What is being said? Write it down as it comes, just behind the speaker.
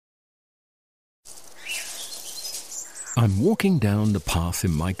I'm walking down the path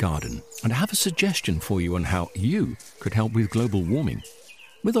in my garden and I have a suggestion for you on how you could help with global warming.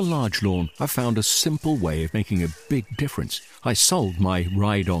 With a large lawn, I found a simple way of making a big difference. I sold my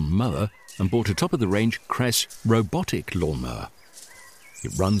ride-on mower and bought a top-of-the-range Cress robotic lawnmower.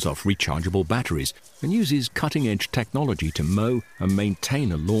 It runs off rechargeable batteries and uses cutting-edge technology to mow and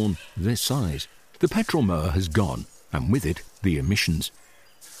maintain a lawn this size. The petrol mower has gone, and with it, the emissions.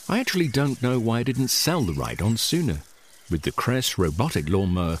 I actually don't know why I didn't sell the ride-on sooner. With the Cress robotic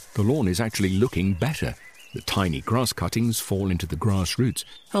lawnmower, the lawn is actually looking better. The tiny grass cuttings fall into the grass roots,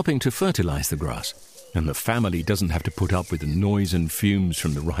 helping to fertilize the grass. And the family doesn't have to put up with the noise and fumes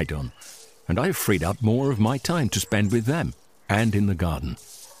from the ride-on. And I've freed up more of my time to spend with them and in the garden.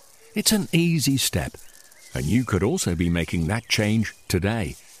 It's an easy step, and you could also be making that change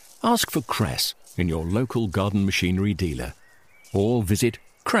today. Ask for Cress in your local garden machinery dealer, or visit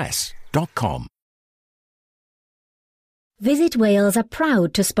cress.com. Visit Wales are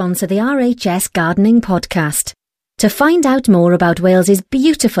proud to sponsor the RHS Gardening Podcast. To find out more about Wales's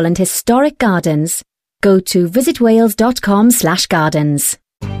beautiful and historic gardens, go to visitwales.com/gardens.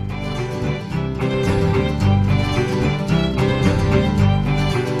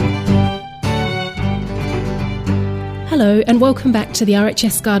 Hello and welcome back to the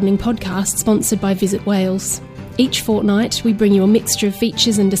RHS Gardening Podcast sponsored by Visit Wales. Each fortnight we bring you a mixture of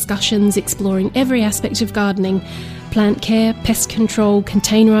features and discussions exploring every aspect of gardening: plant care, pest control,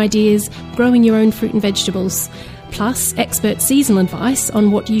 container ideas, growing your own fruit and vegetables, plus expert seasonal advice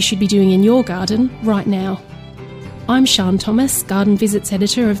on what you should be doing in your garden right now. I'm Sian Thomas, Garden Visits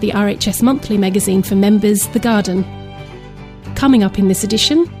editor of the RHS monthly magazine for members, The Garden. Coming up in this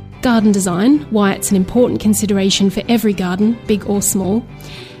edition, garden design, why it's an important consideration for every garden, big or small,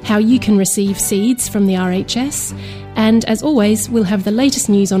 how you can receive seeds from the RHS, and as always, we'll have the latest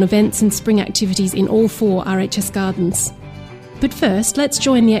news on events and spring activities in all 4 RHS gardens. But first, let's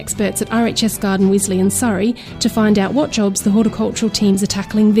join the experts at RHS Garden Wisley in Surrey to find out what jobs the horticultural teams are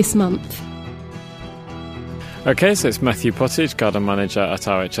tackling this month. Okay, so it's Matthew Pottage, Garden Manager at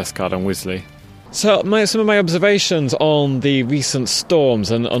RHS Garden Wisley. So some of my observations on the recent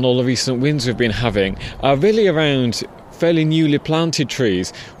storms and on all the recent winds we've been having are really around fairly newly planted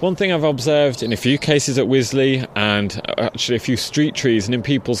trees. One thing I've observed in a few cases at Wisley, and actually a few street trees and in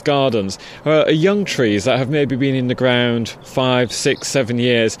people's gardens, are young trees that have maybe been in the ground 5, 6, 7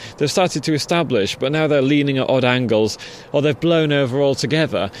 years. They've started to establish, but now they're leaning at odd angles, or they've blown over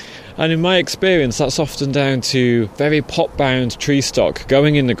altogether. And in my experience, that's often down to very pot-bound tree stock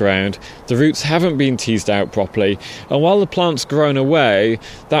going in the ground. The roots haven't been teased out properly, and while the plant's grown away,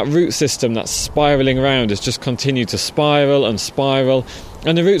 that root system that's spiralling around has just continued to spiral and spiral,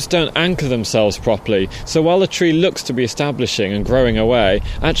 and the roots don't anchor themselves properly. So while the tree looks to be establishing and growing away,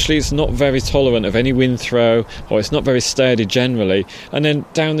 actually it's not very tolerant of any wind throw, or it's not very sturdy generally, and then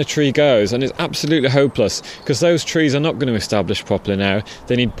down the tree goes, and it's absolutely hopeless because those trees are not going to establish properly now.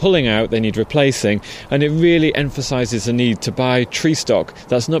 They need pulling out, they need replacing, and it really emphasises the need to buy tree stock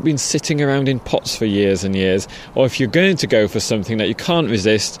that's not been sitting around in pots for years and years, or if you're going to go for something that you can't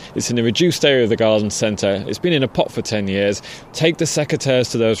resist, it's in a reduced area of the garden centre, it's been in a pot for 10 years, take the secateurs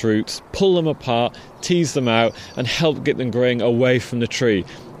to those roots, pull them apart, tease them out, and help get them growing away from the tree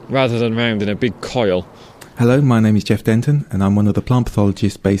rather than round in a big coil. Hello, my name is Jeff Denton and I'm one of the plant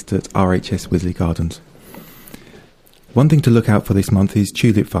pathologists based at RHS Wisley Gardens. One thing to look out for this month is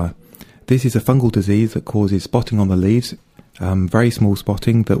tulip fire. This is a fungal disease that causes spotting on the leaves, very small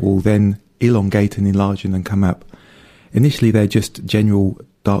spotting that will then elongate and enlarge and come up. Initially they're just general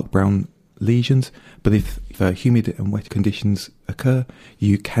dark brown lesions, but if humid and wet conditions occur,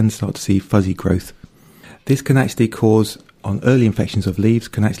 you can start to see fuzzy growth. This can actually cause, on early infections of leaves,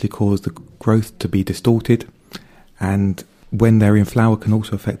 can actually cause the growth to be distorted, and when they're in flower can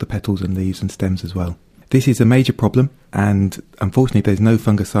also affect the petals and leaves and stems as well. This is a major problem, and unfortunately there's no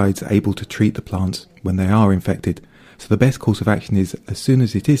fungicides able to treat the plants when they are infected. So the best course of action is, as soon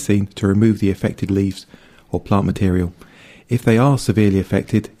as it is seen, to remove the affected leaves or plant material. If they are severely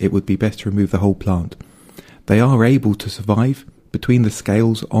affected, it would be best to remove the whole plant. They are able to survive between the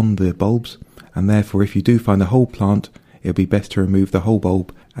scales on the bulbs, and therefore if you do find a whole plant, it would be best to remove the whole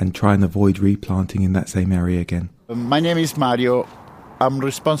bulb and try and avoid replanting in that same area again. My name is Mario. I'm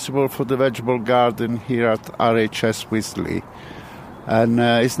responsible for the vegetable garden here at RHS Wisley. And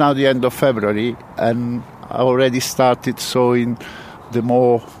it's now the end of February, and I already started sowing the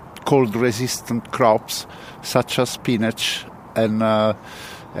more cold-resistant crops, such as spinach and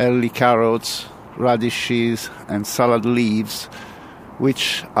early carrots, radishes and salad leaves,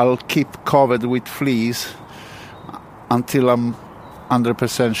 which I'll keep covered with fleece until I'm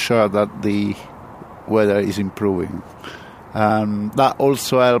 100% sure that the weather is improving. That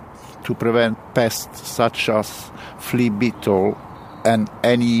also helps to prevent pests such as flea beetle and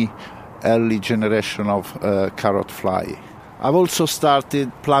any early generation of carrot fly. I've also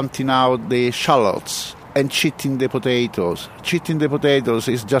started planting out the shallots and cheating the potatoes. Cheating the potatoes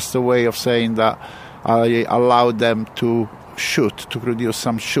is just a way of saying that I allow them to shoot, to produce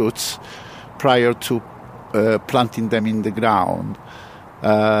some shoots prior to planting them in the ground.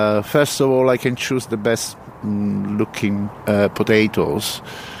 First of all, I can choose the best looking potatoes,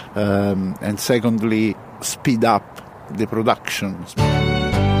 and secondly, speed up the production.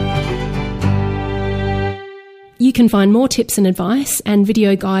 You can find more tips and advice and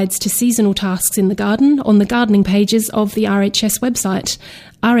video guides to seasonal tasks in the garden on the gardening pages of the RHS website,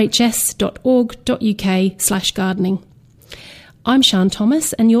 rhs.org.uk/gardening. I'm Sian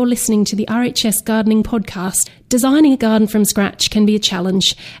Thomas, and you're listening to the RHS Gardening Podcast. Designing a garden from scratch can be a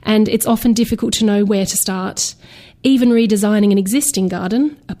challenge, and it's often difficult to know where to start. Even redesigning an existing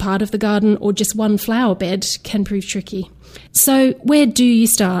garden, a part of the garden, or just one flower bed can prove tricky. So, where do you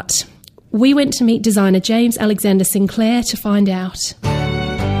start? We went to meet designer James Alexander Sinclair to find out.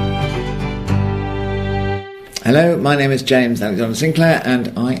 Hello, my name is James Alexander Sinclair,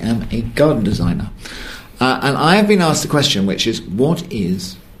 and I am a garden designer. And I have been asked the question, which is, what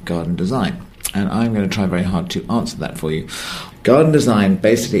is garden design? And I'm going to try very hard to answer that for you. Garden design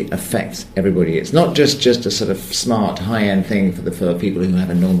basically affects everybody. It's not just a sort of smart, high-end thing for people who have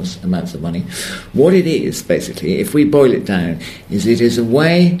enormous amounts of money. What it is, basically, if we boil it down, is it is a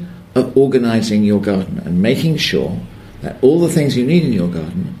way of organising your garden and making sure that all the things you need in your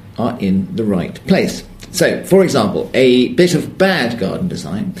garden are in the right place. So, for example, a bit of bad garden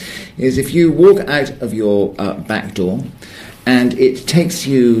design is if you walk out of your back door and it takes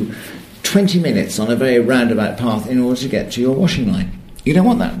you 20 minutes on a very roundabout path in order to get to your washing line. You don't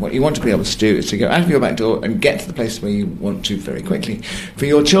want that. What you want to be able to do is to go out of your back door and get to the place where you want to very quickly. For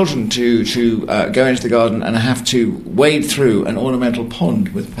your children to go into the garden and have to wade through an ornamental pond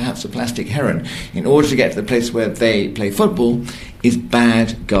with perhaps a plastic heron in order to get to the place where they play football is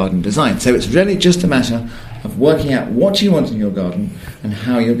bad garden design. So it's really just a matter of working out what you want in your garden and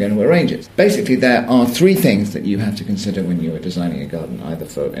how you're going to arrange it. Basically, there are three things that you have to consider when you are designing a garden, either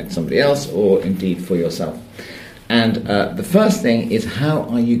for somebody else or indeed for yourself. And the first thing is, how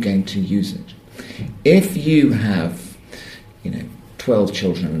are you going to use it? If you have, 12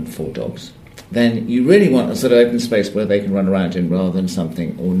 children and 4 dogs, then you really want a sort of open space where they can run around in rather than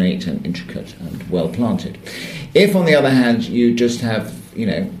something ornate and intricate and well planted. If, on the other hand, you just have,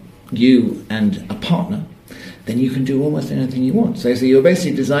 you and a partner, then you can do almost anything you want. So you're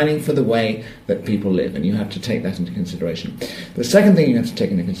basically designing for the way that people live, and you have to take that into consideration. The second thing you have to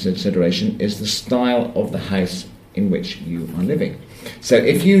take into consideration is the style of the house in which you are living. So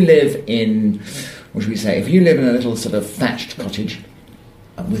if you live in, if you live in a little sort of thatched cottage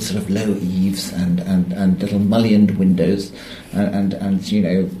with sort of low eaves and little mullioned windows and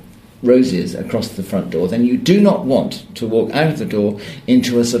roses across the front door, then you do not want to walk out of the door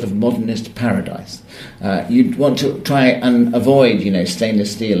into a sort of modernist paradise. You'd want to try and avoid,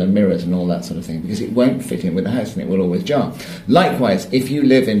 stainless steel and mirrors and all that sort of thing, because it won't fit in with the house and it will always jar. Likewise, if you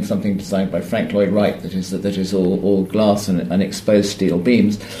live in something designed by Frank Lloyd Wright that is all glass and exposed steel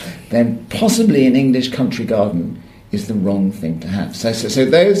beams, then possibly an English country garden is the wrong thing to have. So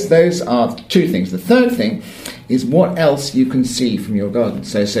those are two things. The third thing is what else you can see from your garden.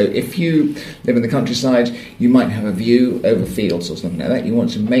 So if you live in the countryside, you might have a view over fields or something like that. You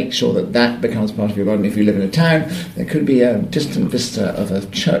want to make sure that becomes part of your garden. If you live in a town, there could be a distant vista of a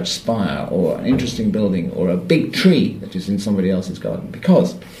church spire or an interesting building or a big tree that is in somebody else's garden.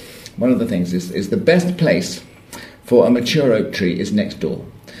 Because one of the things is the best place for a mature oak tree is next door.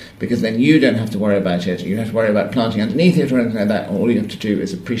 Because then you don't have to worry about it. You don't have to worry about planting underneath it or anything like that. All you have to do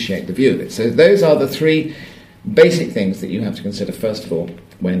is appreciate the view of it. So those are the three basic things that you have to consider first of all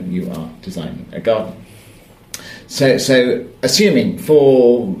when you are designing a garden. So assuming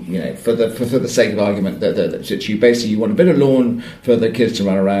for the sake of argument that you want a bit of lawn for the kids to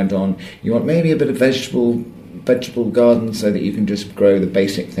run around on, you want maybe a bit of vegetable garden so that you can just grow the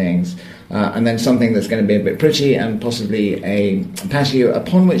basic things. And then something that's going to be a bit pretty and possibly a patio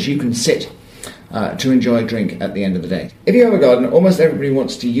upon which you can sit to enjoy a drink at the end of the day. If you have a garden, almost everybody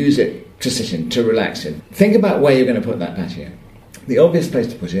wants to use it to sit in, to relax in. Think about where you're going to put that patio. The obvious place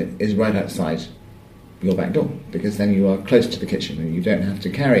to put it is right outside your back door, because then you are close to the kitchen and you don't have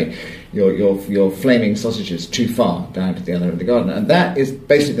to carry your flaming sausages too far down to the other end of the garden. And that is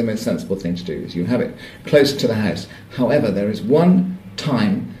basically the most sensible thing to do, is you have it close to the house. However, there is one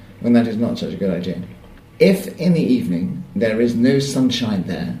time when that is not such a good idea. If in the evening there is no sunshine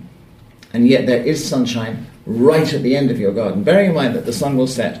there, and yet there is sunshine right at the end of your garden, bearing in mind that the sun will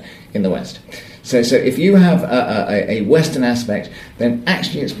set in the west. So if you have a western aspect, then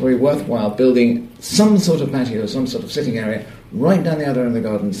actually it's probably worthwhile building some sort of patio, some sort of sitting area right down the other end of the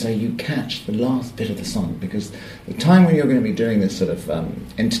garden so you catch the last bit of the sun, because the time when you're going to be doing this sort of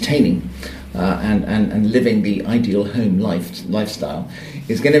entertaining and living the ideal home lifestyle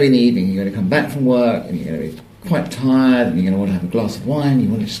is going to be in the evening. You're going to come back from work and you're going to be quite tired and you're going to want to have a glass of wine. You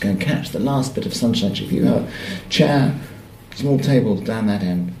want to just go and catch the last bit of sunshine. If you have a chair, small table down that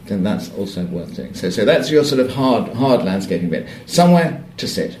end, then that's also worth doing. So that's your sort of hard landscaping bit. Somewhere to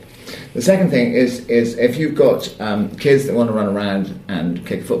sit. The second thing is if you've got kids that want to run around and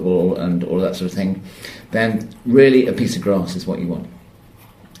kick football and all that sort of thing, then really a piece of grass is what you want.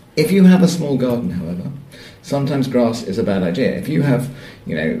 If you have a small garden, however, sometimes grass is a bad idea. If you have,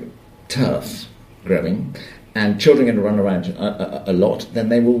 turf growing and children are going to run around a lot, then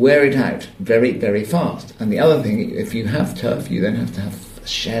they will wear it out very, very fast. And the other thing, if you have turf, you then have to have a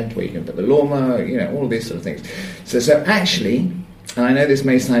shed where you can put the lawnmower, all of these sort of things. So actually, and I know this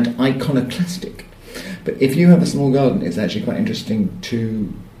may sound iconoclastic, but if you have a small garden, it's actually quite interesting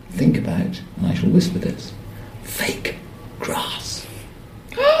to think about, and I shall whisper this, fake grass.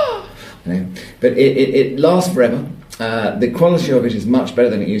 But it lasts forever. The quality of it is much better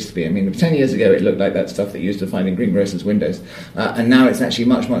than it used to be. I mean, 10 years ago it looked like that stuff that you used to find in greengrocers' windows, and now it's actually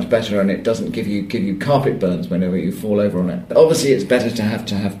much, much better, and it doesn't give you carpet burns whenever you fall over on it. But obviously it's better to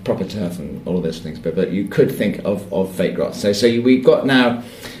have proper turf and all of those things, but you could think of fake grass. So we've got now,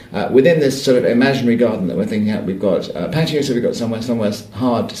 within this sort of imaginary garden that we're thinking out, we've got a patio, so we've got somewhere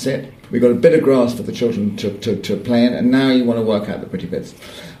hard to sit. We've got a bit of grass for the children to play in, and now you want to work out the pretty bits.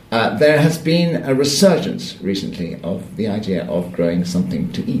 There has been a resurgence recently of the idea of growing something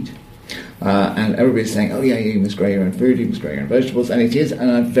to eat. And everybody's saying, oh yeah, you must grow your own food, you must grow your own vegetables, and it is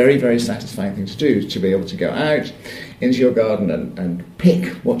a very, very satisfying thing to do, to be able to go out into your garden and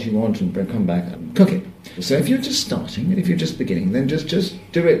pick what you want and come back and cook it. So if you're just starting, and if you're just beginning, then just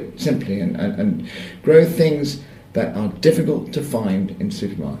do it simply and grow things that are difficult to find in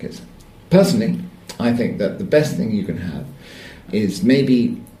supermarkets. Personally, I think that the best thing you can have is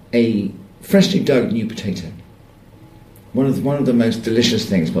maybe a freshly dug new potato. One of the most delicious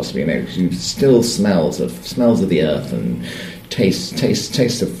things possibly, because you still smells of the earth and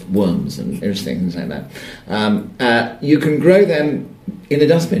taste of worms and things like that. You can grow them in a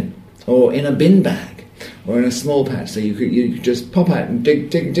dustbin or in a bin bag or in a small patch. So you could just pop out and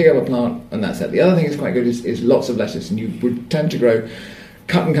dig up a plant, and that's it. The other thing that's quite good is lots of lettuce, and you would tend to grow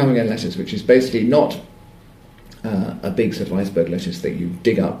cut and come again lettuce, which is basically not a big sort of iceberg lettuce that you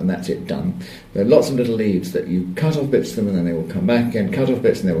dig up and that's it, done. There are lots of little leaves that you cut off bits of them and then they will come back again, cut off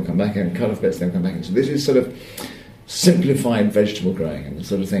bits and they will come back again, cut off bits and they will come back again. So this is sort of simplified vegetable growing, and the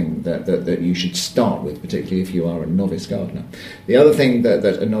sort of thing that you should start with, particularly if you are a novice gardener. The other thing that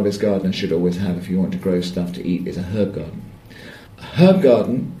a novice gardener should always have if you want to grow stuff to eat is a herb garden. A herb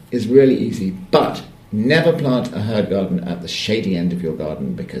garden is really easy, but never plant a herb garden at the shady end of your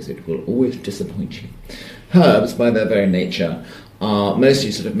garden because it will always disappoint you. Herbs, by their very nature, are mostly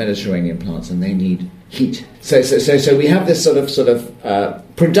sort of Mediterranean plants, and they need heat. So we have this sort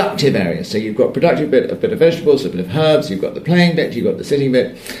of productive area. So you've got a bit of vegetables, a bit of herbs. You've got the playing bit, you've got the sitting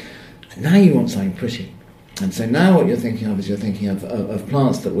bit, and now you want something pretty. And so now what you're thinking of is of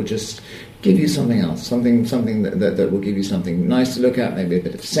plants that will just give you something else, something that will give you something nice to look at, maybe a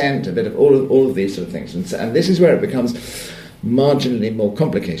bit of scent, a bit of all of these sort of things. And this is where it becomes marginally more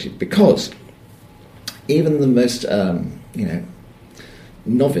complicated, because even the most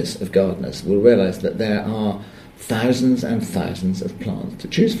novice of gardeners will realise that there are thousands and thousands of plants to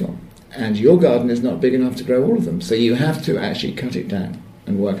choose from, and your garden is not big enough to grow all of them, so you have to actually cut it down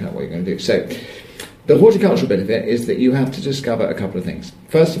and work out what you're going to do. So the horticultural bit of it is that you have to discover a couple of things.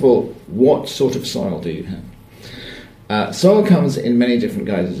 First of all, what sort of soil do you have? Soil comes in many different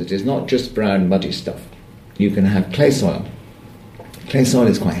guises. It is not just brown muddy stuff. You can have clay soil. Clay soil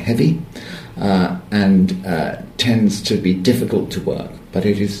is quite heavy and tends to be difficult to work, but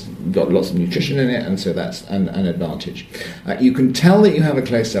it has got lots of nutrition in it, and so that's an advantage. You can tell that you have a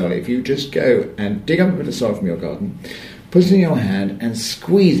clay soil if you just go and dig up a bit of soil from your garden, put it in your hand and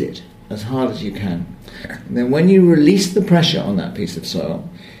squeeze it as hard as you can. And then when you release the pressure on that piece of soil,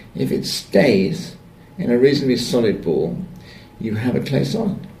 if it stays in a reasonably solid ball, you have a clay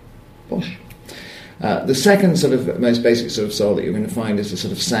soil. Bosh. The second sort of most basic sort of soil that you're going to find is a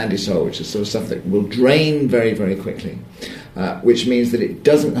sort of sandy soil, which is sort of stuff that will drain very, very quickly, which means that it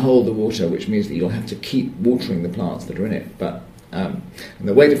doesn't hold the water, which means that you'll have to keep watering the plants that are in it. But and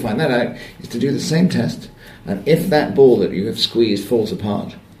the way to find that out is to do the same test, and if that ball that you have squeezed falls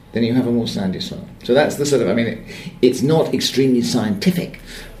apart, then you have a more sandy soil. So that's the sort of, it's not extremely scientific,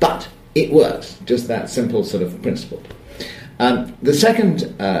 but it works, just that simple sort of principle. The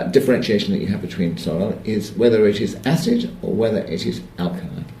second differentiation that you have between soil is whether it is acid or whether it is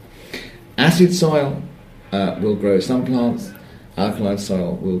alkaline. Acid soil will grow some plants, alkaline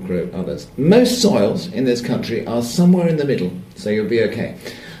soil will grow others. Most soils in this country are somewhere in the middle, so you'll be okay.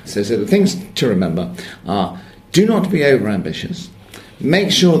 So the things to remember are, do not be overambitious.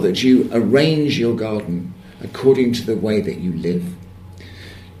 Make sure that you arrange your garden according to the way that you live.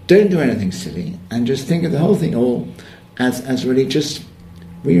 Don't do anything silly, and just think of the whole thing all as really just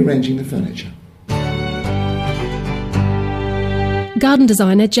rearranging the furniture. Garden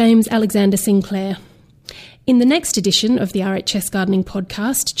designer James Alexander Sinclair. In the next edition of the RHS Gardening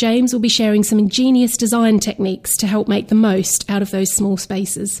Podcast, James will be sharing some ingenious design techniques to help make the most out of those small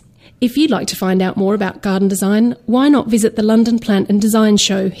spaces. If you'd like to find out more about garden design, why not visit the London Plant and Design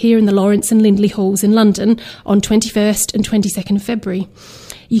Show here in the Lawrence and Lindley Halls in London on 21st and 22nd of February.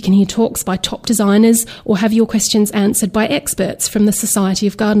 You can hear talks by top designers or have your questions answered by experts from the Society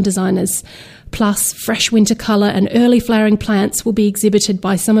of Garden Designers. Plus, fresh winter colour and early flowering plants will be exhibited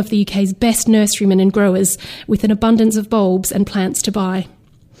by some of the UK's best nurserymen and growers, with an abundance of bulbs and plants to buy.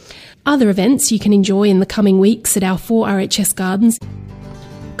 Other events you can enjoy in the coming weeks at our 4 RHS gardens.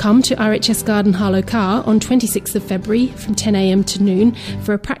 Come to RHS Garden Harlow Carr on 26th of February from 10 a.m. to noon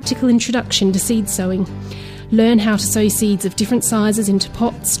for a practical introduction to seed sowing. Learn how to sow seeds of different sizes into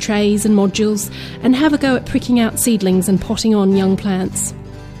pots, trays and modules, and have a go at pricking out seedlings and potting on young plants.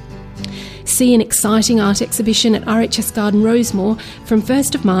 See an exciting art exhibition at RHS Garden Rosemore from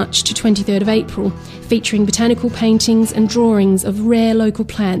 1st of March to 23rd of April, featuring botanical paintings and drawings of rare local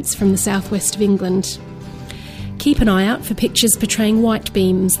plants from the southwest of England. Keep an eye out for pictures portraying white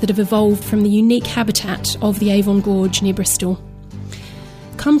beams that have evolved from the unique habitat of the Avon Gorge near Bristol.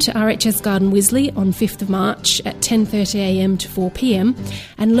 Come to RHS Garden Wisley on 5th of March at 10:30am to 4pm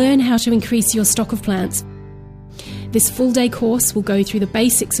and learn how to increase your stock of plants. This full-day course will go through the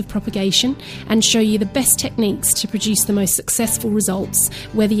basics of propagation and show you the best techniques to produce the most successful results,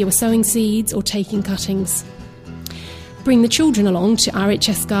 whether you are sowing seeds or taking cuttings. Bring the children along to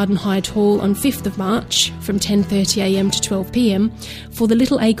RHS Garden Hyde Hall on 5th of March from 10:30am to 12pm for the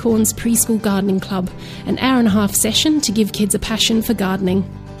Little Acorns Preschool Gardening Club, an hour-and-a-half session to give kids a passion for gardening.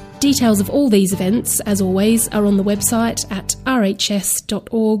 Details of all these events, as always, are on the website at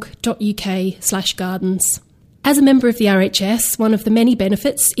rhs.org.uk/gardens. As a member of the RHS, one of the many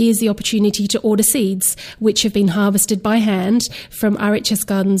benefits is the opportunity to order seeds, which have been harvested by hand from RHS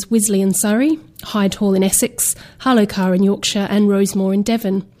Gardens Wisley in Surrey, Hyde Hall in Essex, Harlow Carr in Yorkshire and Rosemore in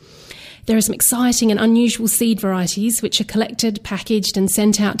Devon. There are some exciting and unusual seed varieties which are collected, packaged and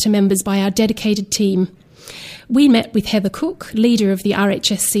sent out to members by our dedicated team. We met with Heather Cook, leader of the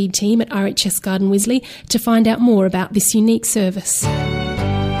RHS seed team at RHS Garden Wisley, to find out more about this unique service.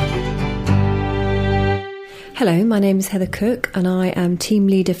 Hello, my name is Heather Cook and I am team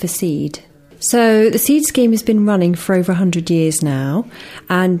leader for seed. So the seed scheme has been running for over 100 years now,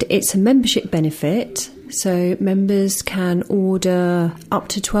 and it's a membership benefit. So members can order up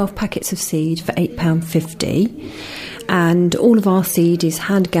to 12 packets of seed for £8.50, and all of our seed is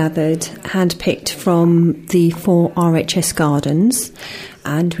hand-gathered, hand-picked from the 4 RHS gardens,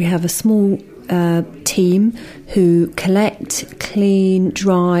 and we have a small team who collect, clean,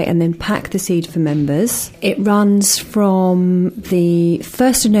 dry and then pack the seed for members. It runs from the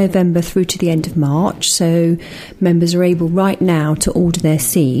 1st of November through to the end of March, so members are able right now to order their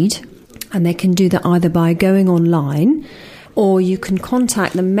seed, and they can do that either by going online, or you can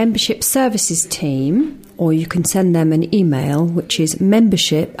contact the membership services team, or you can send them an email, which is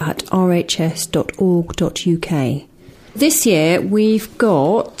membership@rhs.org.uk. This year we've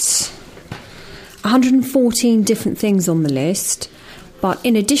got 114 different things on the list, but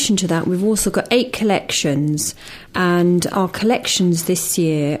in addition to that we've also got 8 collections, and our collections this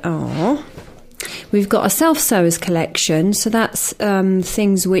year are, we've got a self-sowers collection, so that's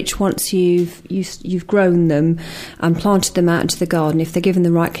things which once you've grown them and planted them out into the garden, if they're given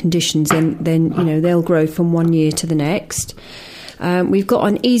the right conditions, then you know they'll grow from one year to the next. We've got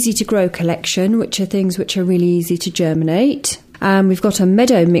an easy to grow collection, which are things which are really easy to germinate. We've got a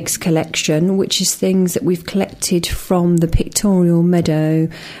meadow mix collection, which is things that we've collected from the pictorial meadow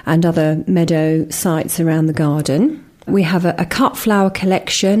and other meadow sites around the garden. We have a cut flower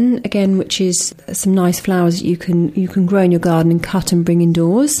collection, again, which is some nice flowers that you can grow in your garden and cut and bring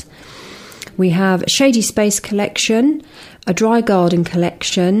indoors. We have a shady space collection, a dry garden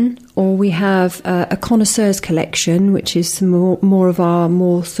collection, or we have a connoisseurs collection, which is some more of our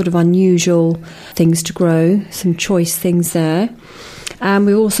more sort of unusual things to grow, some choice things there. And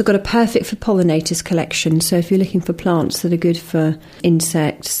we've also got a Perfect for Pollinators collection. So if you're looking for plants that are good for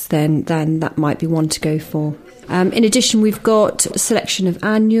insects, then that might be one to go for. In addition, we've got a selection of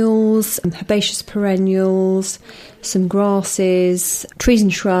annuals, herbaceous perennials, some grasses, trees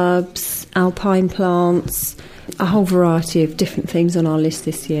and shrubs, alpine plants, a whole variety of different things on our list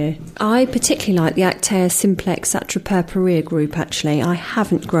this year. I particularly like the Actaea simplex Atropurpurea group, actually. I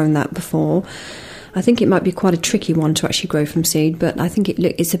haven't grown that before. I think it might be quite a tricky one to actually grow from seed, but I think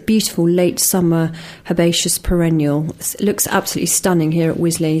it's a beautiful late summer herbaceous perennial. It looks absolutely stunning here at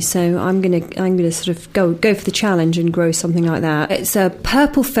Wisley, so I'm gonna sort of go for the challenge and grow something like that. It's a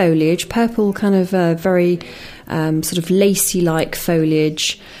purple foliage, purple kind of very sort of lacy-like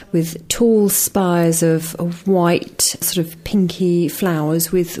foliage with tall spires of white, sort of pinky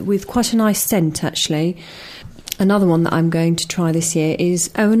flowers with quite a nice scent, actually. Another one that I'm going to try this year is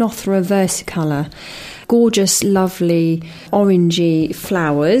Oenothera versicolor. Gorgeous, lovely, orangey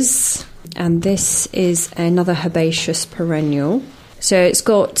flowers. And this is another herbaceous perennial. So it's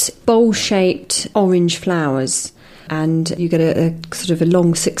got bowl-shaped orange flowers. And you get a sort of a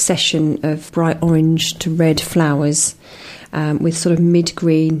long succession of bright orange to red flowers with sort of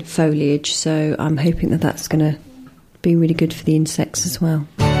mid-green foliage. So I'm hoping that that's going to be really good for the insects as well.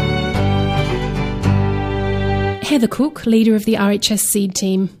 Heather Cook, leader of the RHS Seed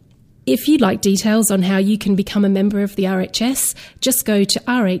Team. If you'd like details on how you can become a member of the RHS, just go to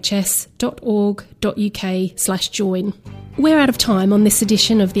rhs.org.uk/join. We're out of time on this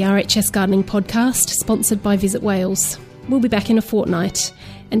edition of the RHS Gardening Podcast, sponsored by Visit Wales. We'll be back in a fortnight.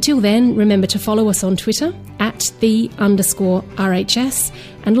 Until then, remember to follow us on Twitter @the_RHS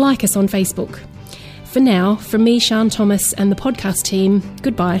and like us on Facebook. For now, from me, Sian Thomas, and the podcast team,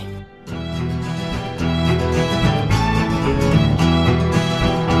 goodbye.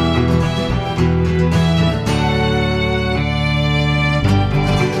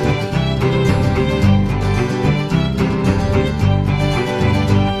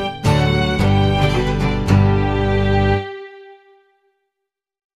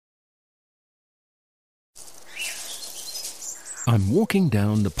 I'm walking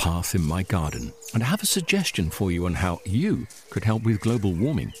down the path in my garden, and I have a suggestion for you on how you could help with global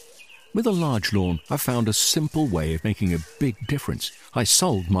warming. With a large lawn, I found a simple way of making a big difference. I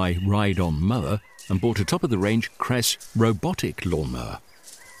sold my ride-on mower and bought a top-of-the-range Cress robotic lawnmower.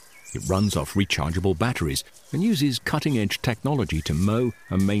 It runs off rechargeable batteries and uses cutting-edge technology to mow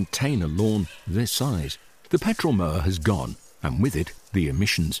and maintain a lawn this size. The petrol mower has gone, and with it, the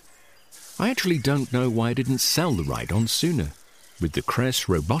emissions. I actually don't know why I didn't sell the ride-on sooner. With the Cress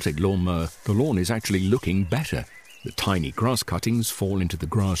robotic lawnmower, the lawn is actually looking better. The tiny grass cuttings fall into the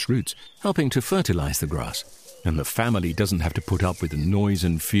grass roots, helping to fertilize the grass. And the family doesn't have to put up with the noise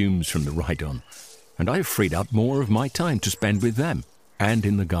and fumes from the ride-on. And I've freed up more of my time to spend with them and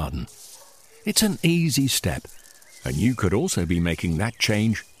in the garden. It's an easy step, and you could also be making that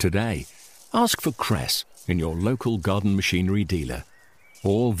change today. Ask for Cress in your local garden machinery dealer,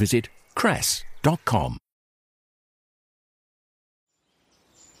 or visit cress.com.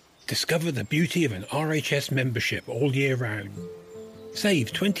 Discover the beauty of an RHS membership all year round.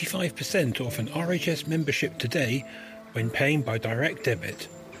 Save 25% off an RHS membership today when paying by direct debit.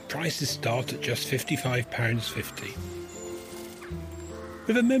 Prices start at just £55.50.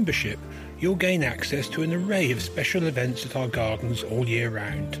 With a membership, you'll gain access to an array of special events at our gardens all year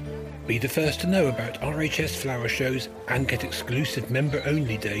round. Be the first to know about RHS flower shows and get exclusive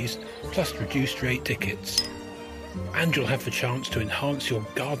member-only days, plus reduced rate tickets. And you'll have the chance to enhance your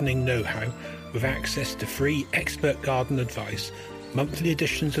gardening know-how with access to free expert garden advice, monthly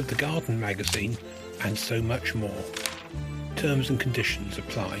editions of the Garden magazine, and so much more. Terms and conditions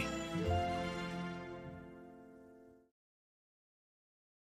apply.